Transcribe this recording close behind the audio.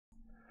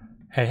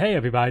Hey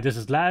everybody, this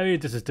is Larry.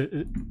 This is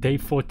the day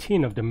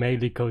 14 of the May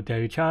Leetcode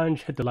Daily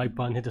Challenge. Hit the like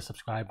button, hit the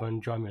subscribe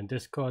button, join me on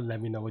Discord,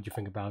 let me know what you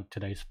think about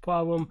today's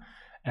problem.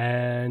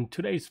 And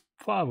today's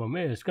problem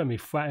is going to be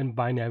flatten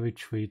binary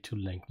tree to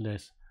linked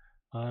list.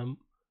 It's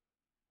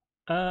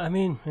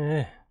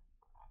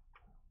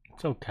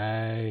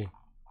okay.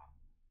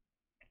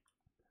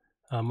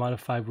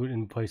 Modify root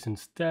in place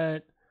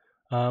instead.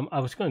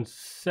 I was going to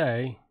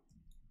say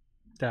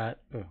that,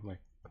 oh, my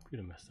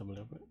computer messed up a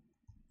little bit.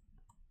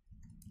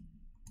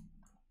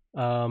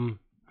 What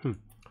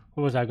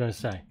was I going to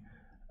say?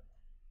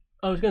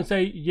 I was going to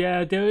say,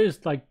 yeah, there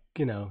is like,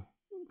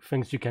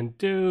 things you can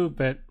do,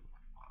 but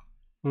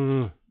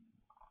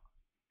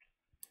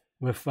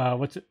with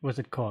what's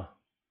it called?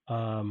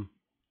 The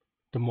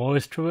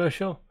Morris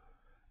traversal.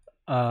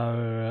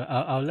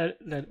 I'll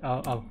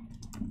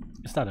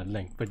it's not a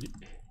link, but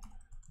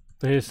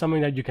it's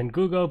something that you can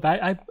Google.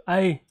 But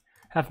I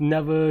have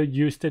never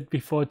used it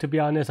before, to be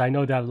honest. I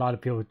know that a lot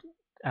of people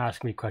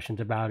ask me questions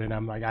about it.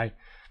 I'm like, I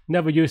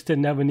never used it,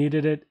 never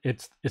needed it.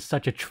 It's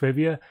such a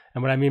trivia,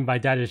 and what I mean by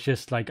that is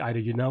just like either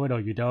you know it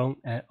or you don't,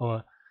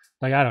 or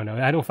like I don't know.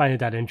 I don't find it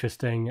that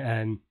interesting,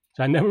 and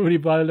so I never really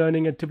bothered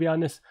learning it, to be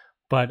honest.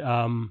 But if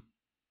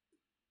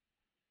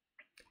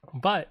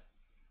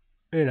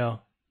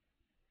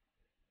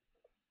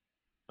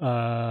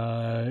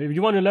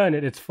you want to learn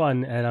it, it's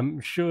fun, and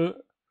I'm sure.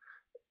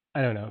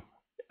 I don't know.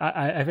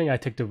 I think I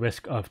take the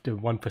risk of the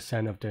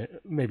 1% of the,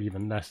 maybe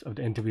even less, of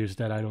the interviews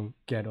that I don't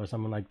get or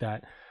something like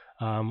that.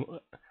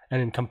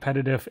 And in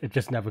competitive, it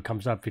just never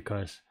comes up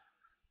because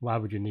why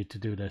would you need to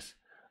do this?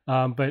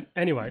 But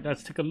anyway,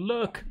 let's take a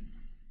look.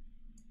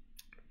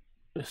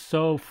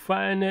 So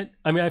find it.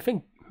 I mean, I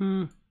think,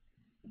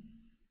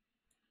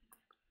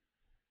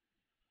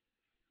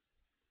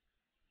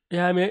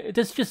 yeah, I mean,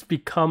 this just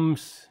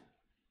becomes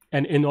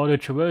an in-order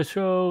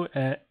traversal.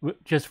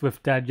 Just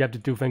with that, you have to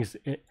do things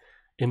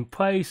in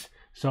place.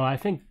 So I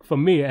think for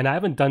me, and I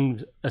haven't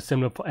done a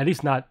similar, at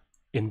least not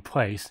in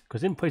place,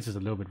 because in place is a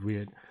little bit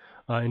weird.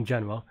 In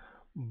general,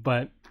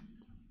 but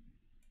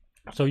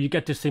so you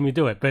get to see me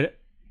do it. But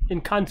in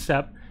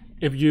concept,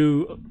 if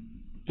you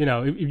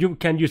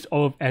can use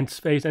all of end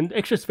space, and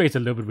extra space is a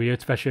little bit weird,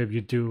 especially if you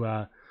do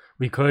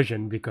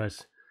recursion,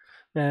 because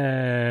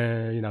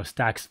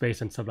stack space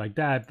and stuff like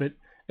that. But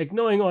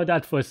ignoring all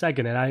that for a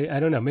second, and I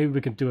don't know, maybe we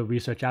can do a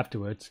research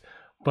afterwards.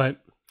 But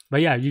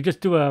yeah, you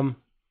just do a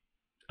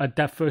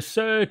depth first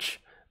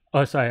search.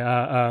 Oh, sorry,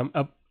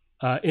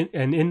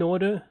 in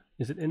order.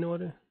 Is it in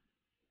order?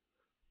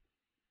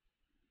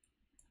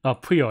 Oh,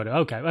 pre-order.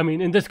 Okay. I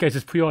mean, in this case,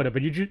 it's pre-order,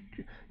 but you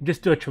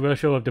just do a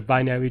traversal of the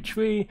binary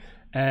tree,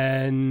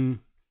 and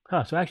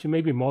so actually,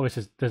 maybe Morris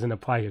doesn't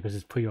apply here because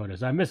it's pre-order.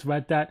 So I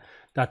misread that.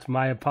 That's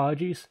my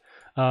apologies.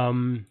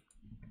 But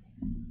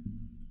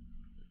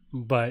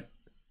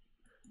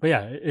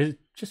yeah, it's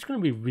just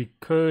going to be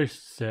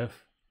recursive,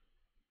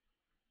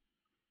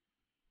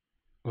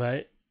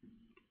 right?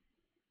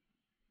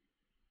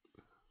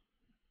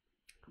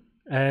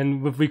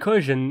 And with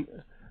recursion,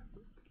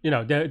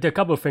 there are a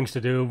couple of things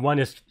to do. One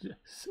is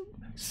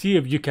see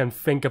if you can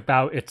think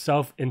about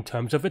itself in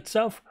terms of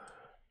itself,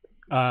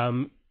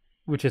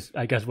 which is,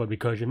 I guess, what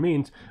recursion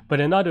means. But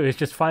another is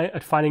just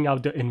finding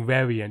out the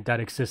invariant that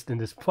exists in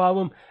this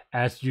problem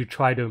as you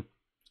try to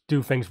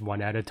do things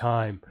one at a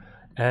time.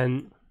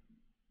 And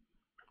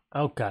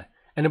okay,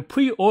 and a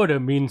pre-order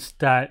means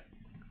that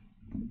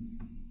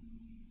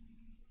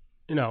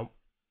when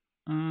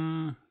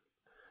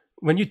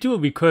you do a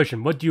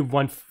recursion, what do you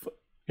want?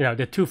 There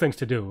are two things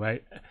to do,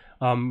 right?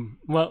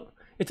 Well,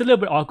 it's a little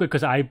bit awkward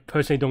because I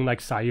personally don't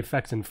like side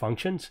effects and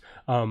functions,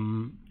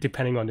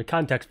 depending on the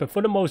context, but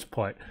for the most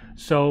part.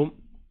 So,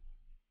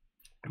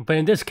 but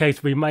in this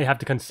case, we might have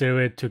to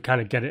consider it to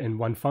kind of get it in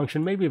one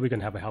function. Maybe we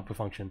can have a helper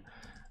function.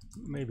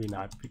 Maybe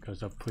not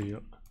because of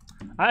pre-order.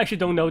 I actually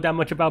don't know that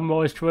much about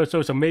Morris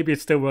traversal, so maybe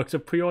it still works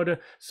with pre-order.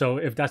 So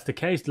if that's the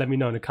case, let me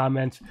know in the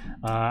comments.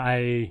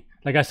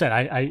 Like I said,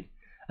 I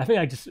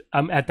think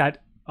I'm at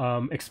that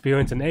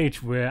experience and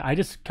age where I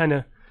just kind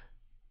of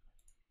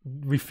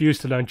refuse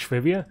to learn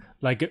trivia.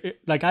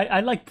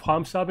 I like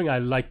problem solving. I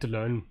like to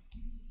learn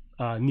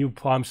new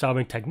problem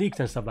solving techniques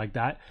and stuff like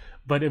that.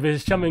 But if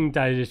it's something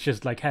that is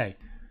just like, hey,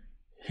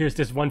 here's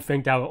this one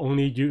thing that will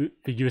only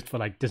be used for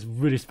like this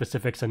really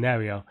specific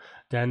scenario,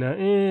 then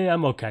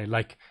I'm okay.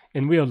 Like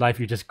in real life,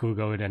 you just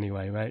Google it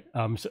anyway, right?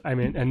 So, I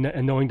mean, and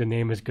knowing the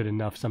name is good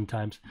enough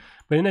sometimes.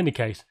 But in any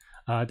case,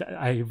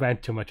 I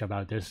rant too much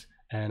about this,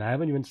 and I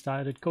haven't even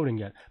started coding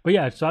yet. But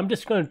yeah, so I'm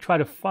just going to try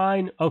to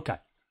find, okay.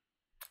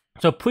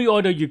 So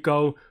pre-order, you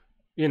go,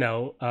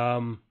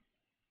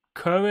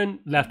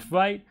 current, left,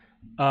 right.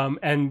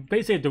 And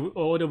basically the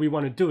order we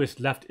want to do is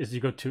left is you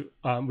go to,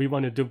 we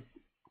want to do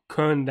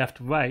current, left,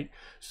 right.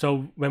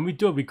 So when we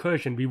do a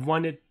recursion, we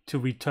want it to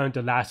return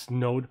the last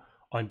node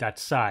on that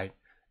side.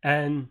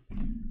 And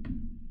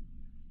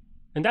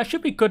that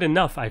should be good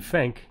enough, I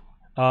think.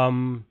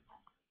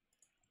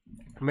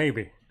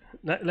 Maybe.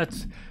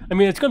 let's. I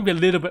mean, it's going to be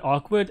a little bit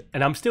awkward,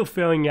 and I'm still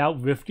figuring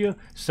out with you.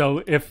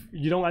 So if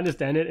you don't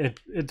understand it,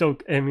 it's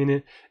okay. I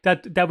mean,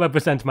 that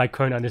represents my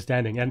current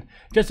understanding. And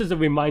just as a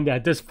reminder,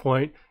 at this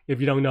point, if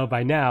you don't know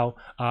by now,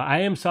 I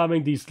am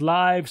solving these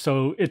live,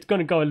 so it's going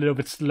to go a little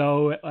bit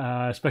slow,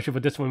 especially for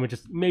this one, which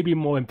is maybe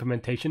more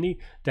implementation-y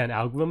than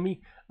algorithm-y.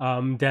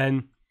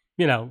 Then,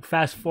 you know,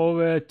 fast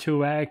forward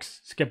 2x,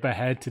 skip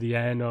ahead to the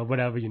end, or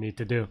whatever you need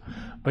to do.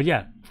 But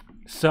yeah,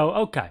 so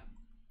okay.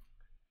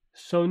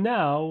 So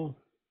now,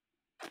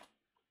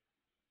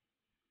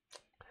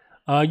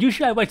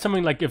 usually I write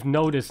something like if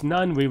node is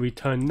none, we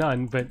return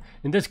none. But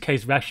in this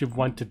case, we actually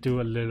want to do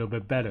a little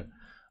bit better.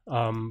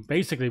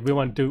 Basically, we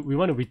want to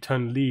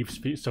return leaves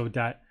so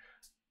that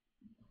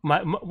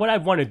what I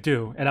want to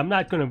do, and I'm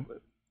not gonna.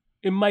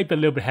 It might be a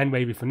little bit hand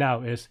wavy for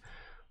now. Is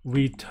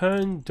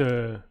return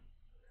the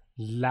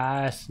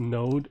last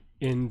node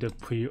in the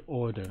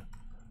pre-order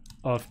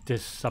of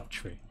this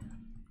subtree,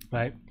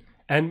 right?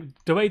 And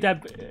the way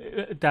that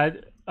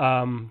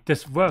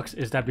this works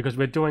is that because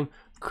we're doing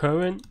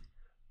current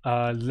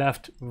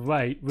left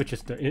right, which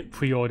is the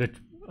pre-ordered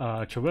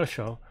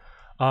traversal,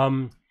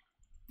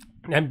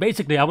 and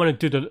basically I want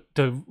to do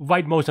the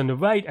rightmost on the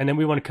right, and then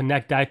we want to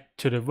connect that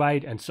to the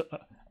right, and so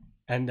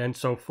then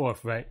so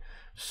forth, right?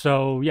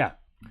 So yeah,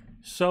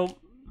 so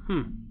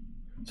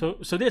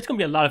So there's gonna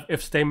be a lot of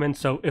if statements.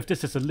 So if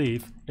this is a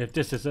leaf,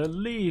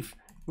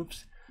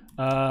 oops,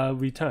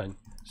 return.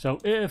 So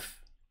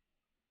if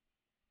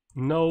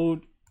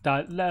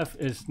node.left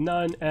is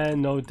none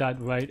and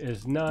node.right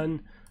is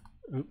none,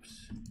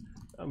 oops,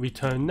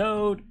 return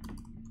node.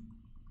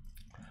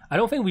 I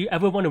don't think we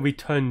ever want to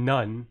return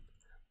none,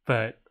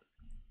 but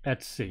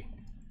let's see.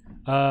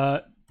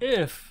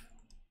 If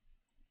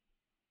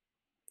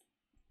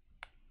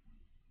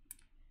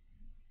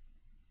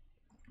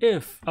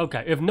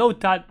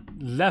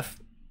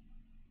node.left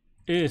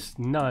is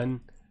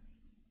none,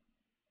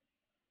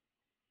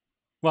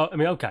 well, I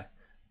mean, okay,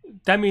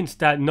 that means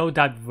that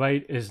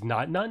node.right is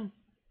not none.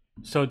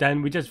 So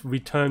then we just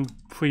return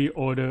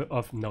pre-order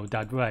of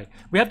node.right.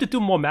 We have to do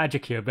more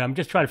magic here, but I'm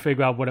just trying to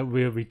figure out what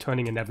we're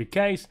returning in every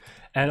case.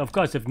 And of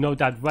course, if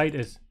node.right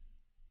is,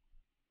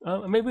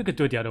 maybe we could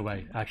do it the other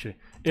way, actually.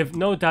 If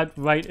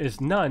node.right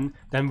is none,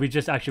 then we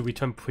just actually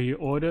return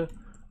pre-order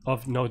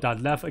of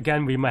node.left.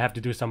 Again, we might have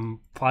to do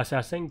some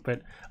processing,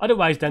 but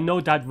otherwise then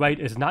node.right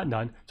is not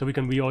none, so we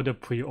can reorder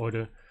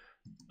pre-order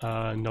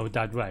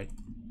node.right,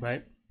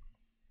 right?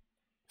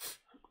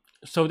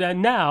 So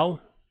then now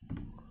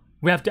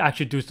we have to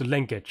actually do the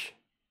linkage,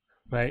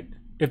 right?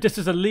 If this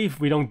is a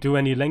leaf, we don't do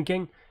any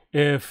linking.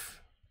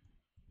 If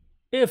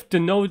the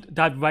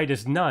node.right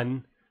is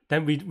none,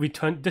 then we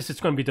return, this is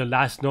going to be the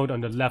last node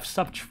on the left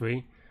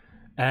subtree,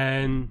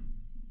 and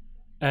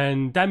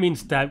that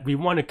means that we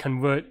want to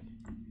convert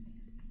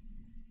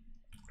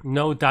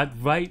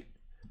node.right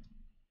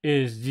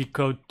is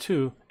equal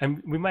to,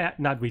 and we might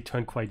not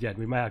return quite yet.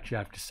 We might actually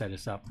have to set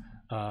this up.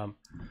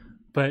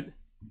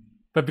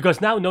 But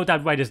because now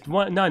node.right is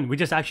none, we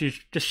just actually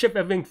just shift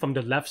everything from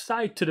the left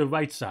side to the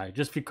right side,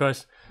 just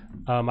because,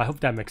 I hope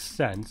that makes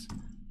sense.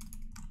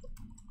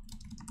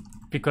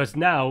 Because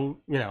now,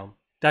 you know,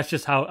 that's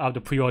just how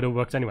the pre-order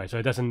works anyway, so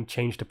it doesn't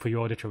change the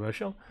pre-order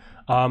traversal.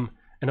 And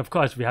of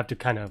course, we have to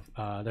kind of,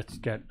 let's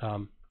get,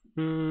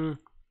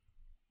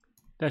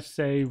 let's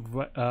say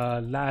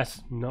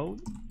last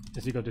node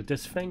is equal to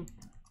this thing.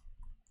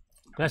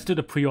 Let's do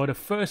the pre-order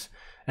first,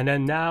 and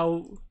then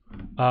now,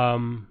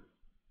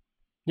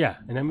 yeah,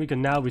 and then we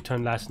can now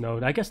return last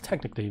node. I guess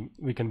technically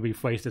we can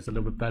rephrase this a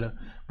little bit better,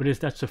 but is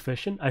that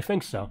sufficient? I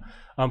think so,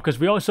 because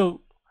we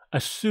also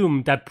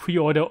assume that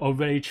pre-order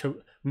already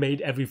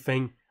made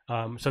everything.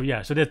 So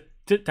yeah, so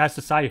that's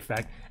the side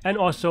effect, and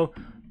also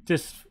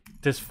this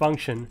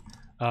function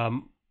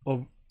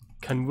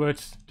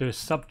converts the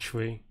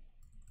subtree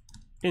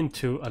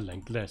into a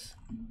linked list,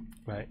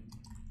 right?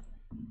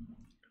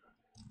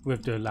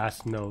 With the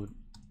last node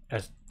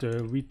as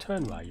the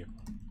return value.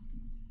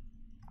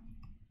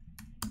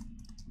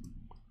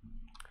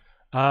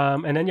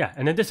 And then yeah,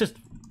 and then this is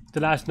the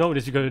last node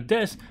is equal to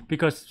this,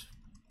 because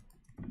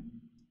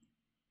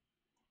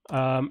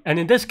and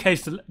in this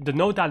case the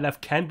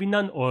node.left can be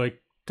none, or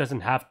it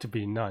doesn't have to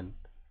be none.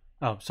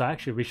 Oh, so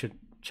actually we should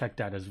check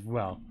that as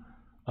well.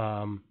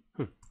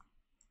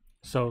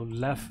 So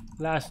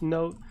last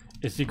node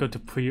is equal to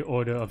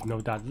pre-order of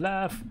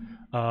node.left.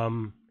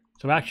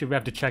 So actually we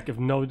have to check if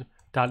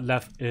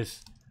node.left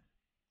is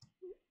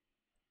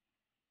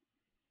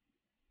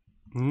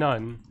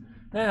none.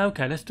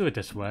 Okay, let's do it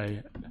this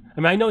way. I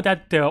mean, I know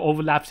that there are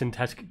overlaps in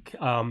test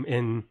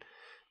in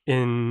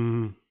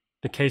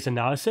the case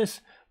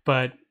analysis,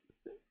 but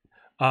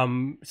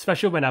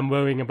especially when I'm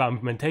worrying about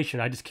implementation,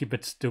 I just keep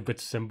it stupid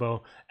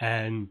simple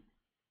and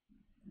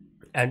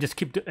just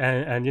keep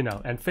and you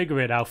know, and figure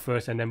it out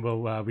first, and then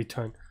we'll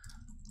return.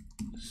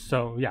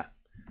 So yeah,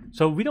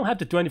 so we don't have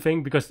to do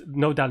anything because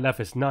node.left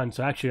is none.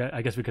 So actually,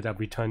 I guess we could have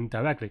returned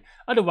directly.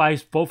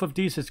 Otherwise, both of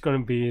these is going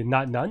to be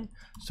not none.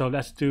 So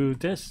let's do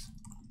this.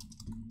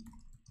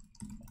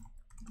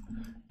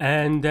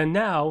 And then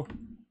now,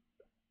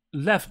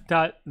 left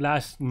dot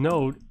last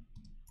node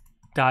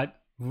dot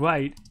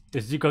right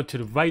is equal to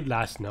the right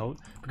last node,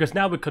 because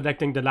now we're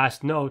connecting the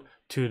last node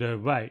to the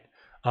right.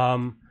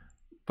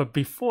 But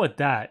before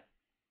that,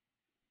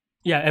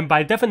 yeah, and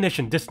by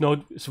definition, this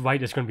node's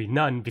right is going to be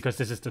none because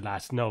this is the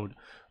last node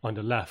on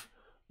the left.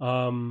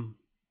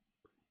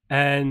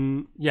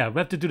 And yeah, we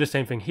have to do the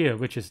same thing here,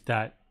 which is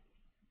that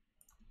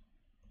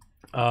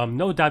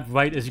node dot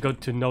right is equal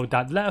to node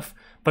dot left,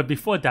 but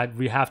before that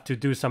we have to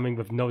do something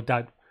with node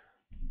dot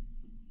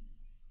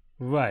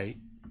right,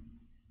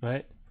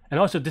 and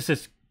also this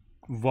is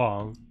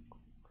wrong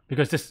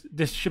because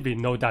this should be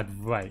node dot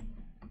right,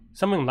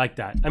 something like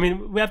that. I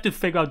mean, we have to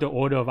figure out the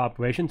order of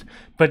operations,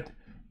 but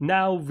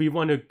now we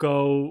want to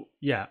go,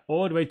 yeah,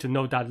 all the way to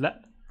node dot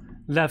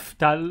left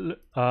dot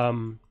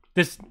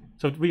this.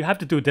 So we have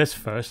to do this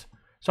first.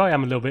 Sorry,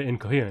 I'm a little bit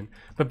incoherent,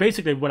 but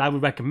basically what I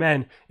would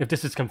recommend, if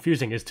this is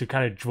confusing, is to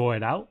kind of draw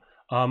it out.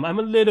 I'm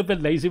a little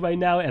bit lazy right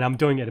now and I'm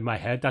doing it in my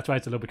head. That's why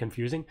it's a little bit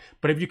confusing.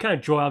 But if you kind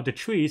of draw out the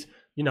trees,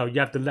 you know, you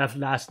have the left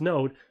last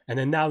node, and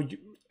then now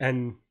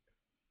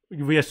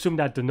we assume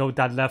that the node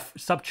that left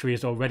subtree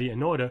is already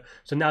in order.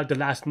 So now the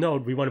last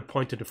node, we want to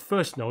point to the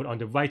first node on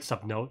the right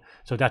subnode.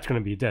 So that's going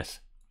to be this.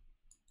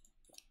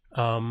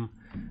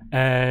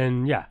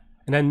 And yeah,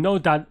 and then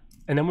node that,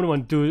 and then we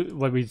want to do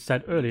what we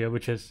said earlier,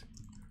 which is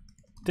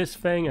this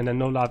thing, and then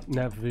node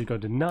left we go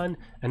to none,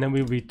 and then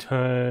we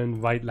return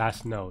right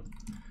last node.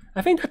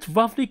 I think that's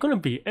roughly going to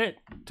be it,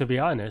 to be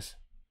honest.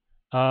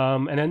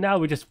 And then now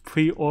we just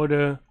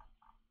pre-order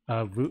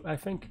root, I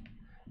think,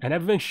 and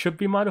everything should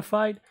be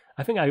modified.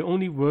 I think I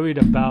only worried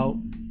about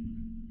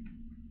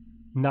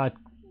not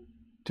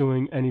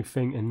doing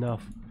anything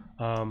enough.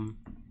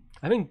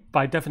 I think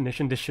by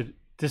definition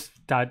this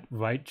dot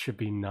right should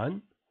be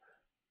none,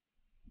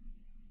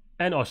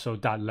 and also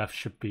dot left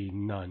should be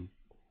none.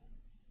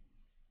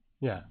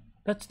 Yeah,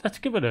 let's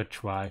give it a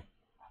try.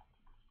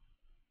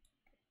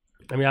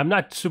 I mean, I'm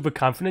not super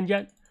confident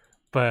yet,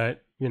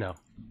 but you know,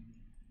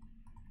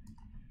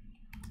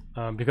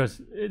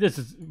 because this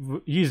is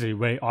usually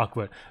very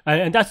awkward,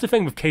 and that's the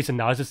thing with case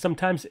analysis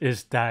sometimes,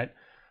 is that,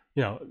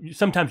 you know,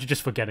 sometimes you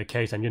just forget a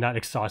case and you're not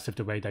exhaustive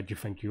the way that you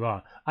think you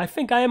are. I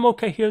think I am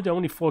okay here. There are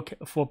only four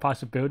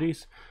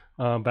possibilities,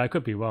 but I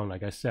could be wrong,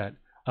 like I said.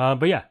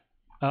 But yeah,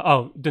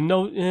 oh, the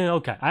node.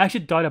 Okay, I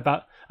actually thought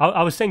about.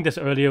 I was saying this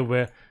earlier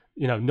where,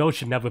 you know, node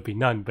should never be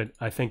none, but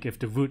I think if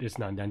the root is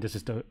none, then this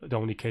is the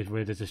only case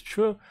where this is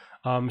true.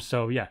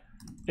 So yeah,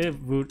 if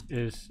root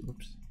is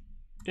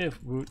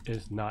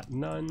not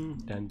none,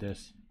 then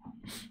this.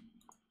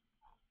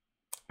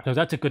 So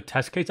that's a good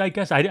test case, I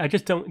guess. I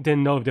just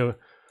didn't know if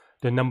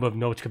the number of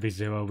nodes could be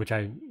 0, which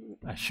I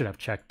should have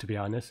checked, to be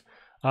honest.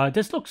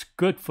 This looks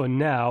good for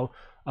now.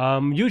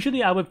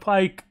 Usually I would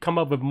probably come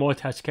up with more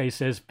test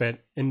cases, but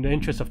in the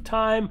interest of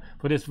time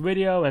for this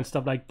video and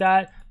stuff like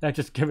that, let's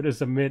just give it a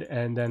submit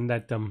and then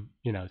let them,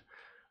 you know,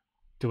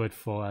 do it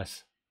for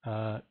us.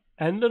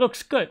 And it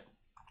looks good.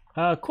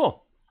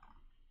 Cool.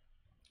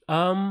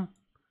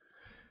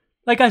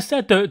 Like I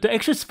said, the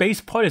extra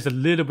space part is a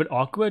little bit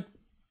awkward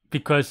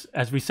because,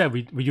 as we said,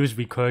 we use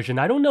recursion.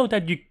 I don't know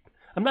that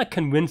I'm not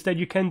convinced that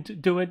you can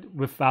do it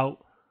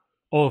without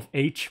O of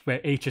h, where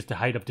h is the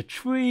height of the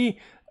tree.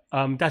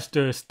 That's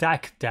the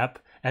stack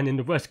depth, and in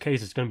the worst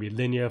case, it's going to be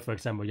linear. For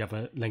example, you have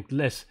a linked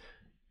list.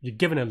 You're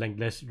given a linked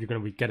list, you're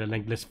going to get a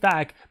linked list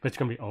back, but it's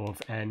going to be O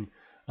of n.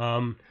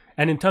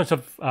 And in terms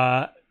of,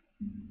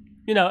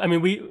 you know, I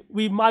mean,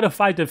 we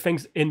modified the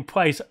things in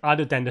place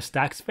other than the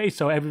stack space,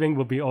 so everything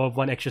will be O of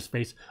 1 extra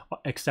space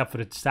except for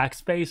the stack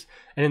space.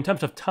 And in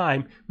terms of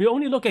time, we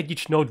only look at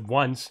each node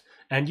once,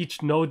 and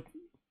each node,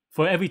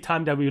 for every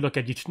time that we look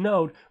at each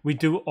node, we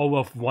do O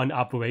of 1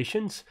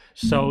 operations.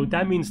 So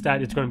that means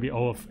that it's going to be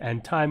O of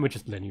n time, which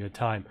is linear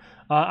time.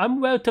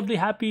 I'm relatively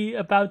happy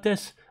about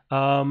this.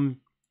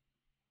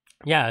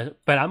 Yeah,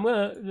 but I'm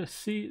gonna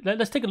see.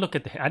 Let's take a look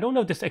at I don't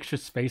know this extra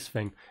space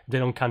thing. They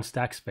don't count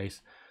stack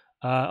space.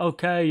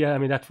 Okay, yeah, I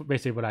mean that's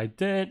basically what I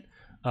did.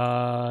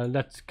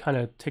 Let's kind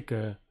of take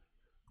a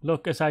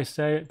look, as I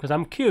say, because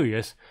I'm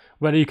curious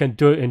whether you can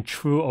do it in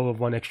true O of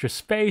 1 extra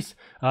space.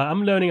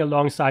 I'm learning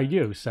alongside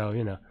you, so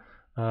you know.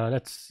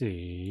 Let's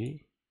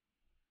see.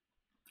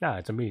 Ah,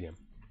 it's a medium.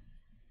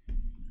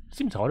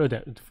 Seems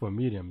harder for a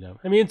medium though.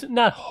 I mean, it's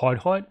not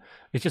hard.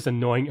 It's just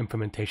annoying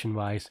implementation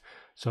wise.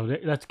 So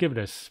let's give it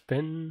a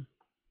spin.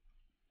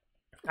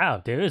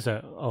 Ah, there is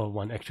a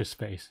one extra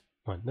space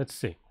one. Let's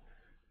see.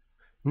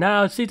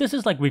 Now, see, this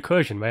is like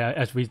recursion, right?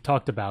 As we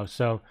talked about.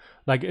 So,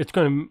 like, it's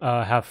going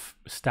to have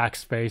stack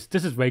space.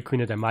 This is way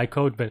cleaner than my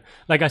code, but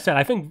like I said,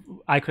 I think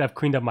I could have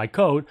cleaned up my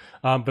code,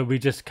 but we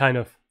just kind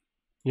of,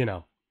 you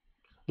know,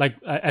 like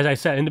as I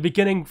said in the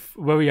beginning,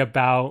 worry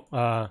about.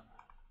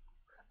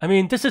 I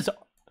mean, this is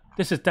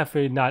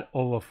definitely not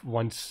O of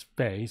 1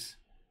 space.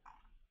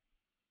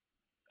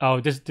 Oh,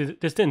 this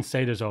didn't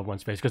say there's O of 1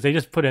 space because they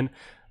just put in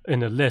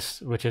a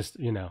list, which is,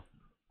 you know,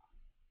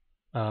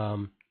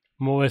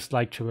 Morris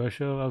like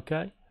traversal.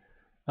 Okay,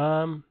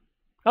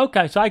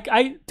 okay. So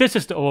I this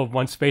is the O of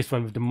 1 space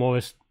one with the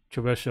Morris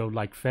traversal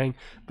like thing,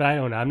 but I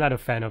don't know. I'm not a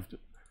fan of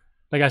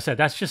like I said,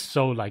 that's just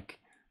so like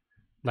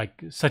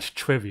such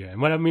trivia.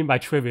 And what I mean by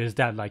trivia is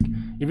that like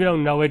if you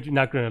don't know it, you're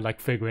not gonna like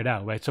figure it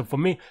out, right? So for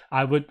me,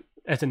 I would,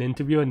 as an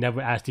interviewer, never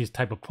ask these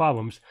type of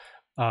problems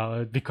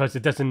because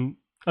it doesn't.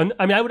 I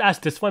mean, I would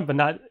ask this one, but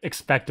not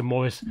expect the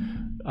most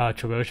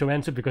controversial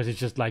answer, because it's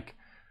just like,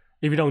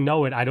 if you don't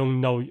know it, I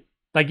don't know.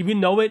 Like if you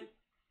know it,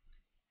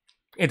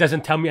 it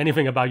doesn't tell me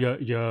anything about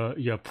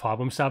your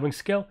problem solving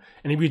skill,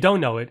 and if you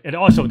don't know it, it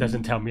also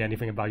doesn't tell me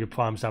anything about your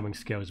problem solving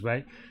skills,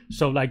 right?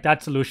 So like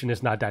that solution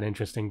is not that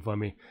interesting for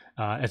me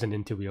as an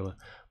interviewer.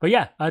 But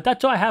yeah,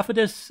 that's all I have for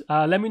this.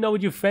 Let me know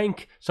what you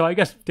think. So I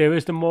guess there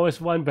is the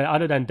Morris one, but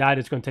other than that,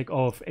 it's going to take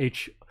all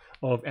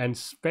of N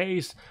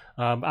space.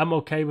 I'm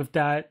okay with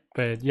that.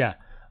 But yeah,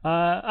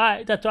 all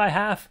right, that's all I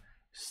have.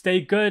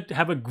 Stay good.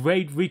 Have a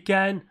great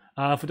weekend.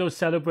 For those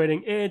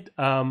celebrating it,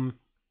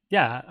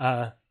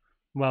 yeah.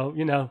 Well,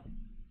 you know,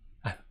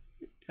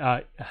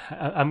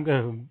 I'm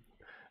gonna.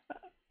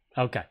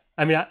 Okay.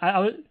 I mean,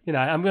 you know,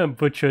 I'm gonna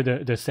butcher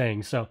the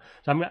saying. So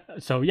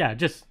yeah,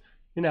 just,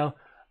 you know,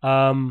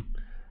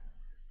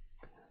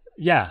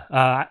 yeah.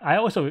 I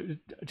also,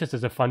 just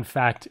as a fun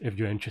fact, if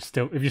you're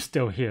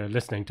still here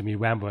listening to me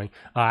rambling,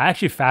 I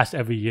actually fast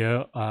every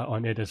year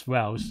on it as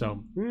well.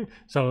 So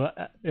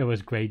it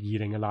was great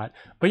eating a lot.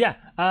 But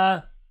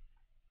yeah,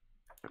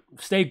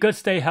 stay good,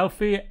 stay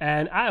healthy,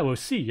 and I will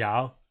see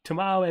y'all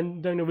tomorrow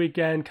and during the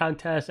weekend,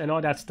 contest and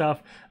all that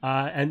stuff.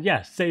 And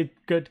yeah, stay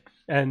good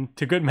and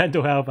to good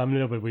mental health. I'm a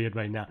little bit weird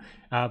right now.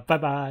 Bye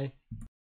bye.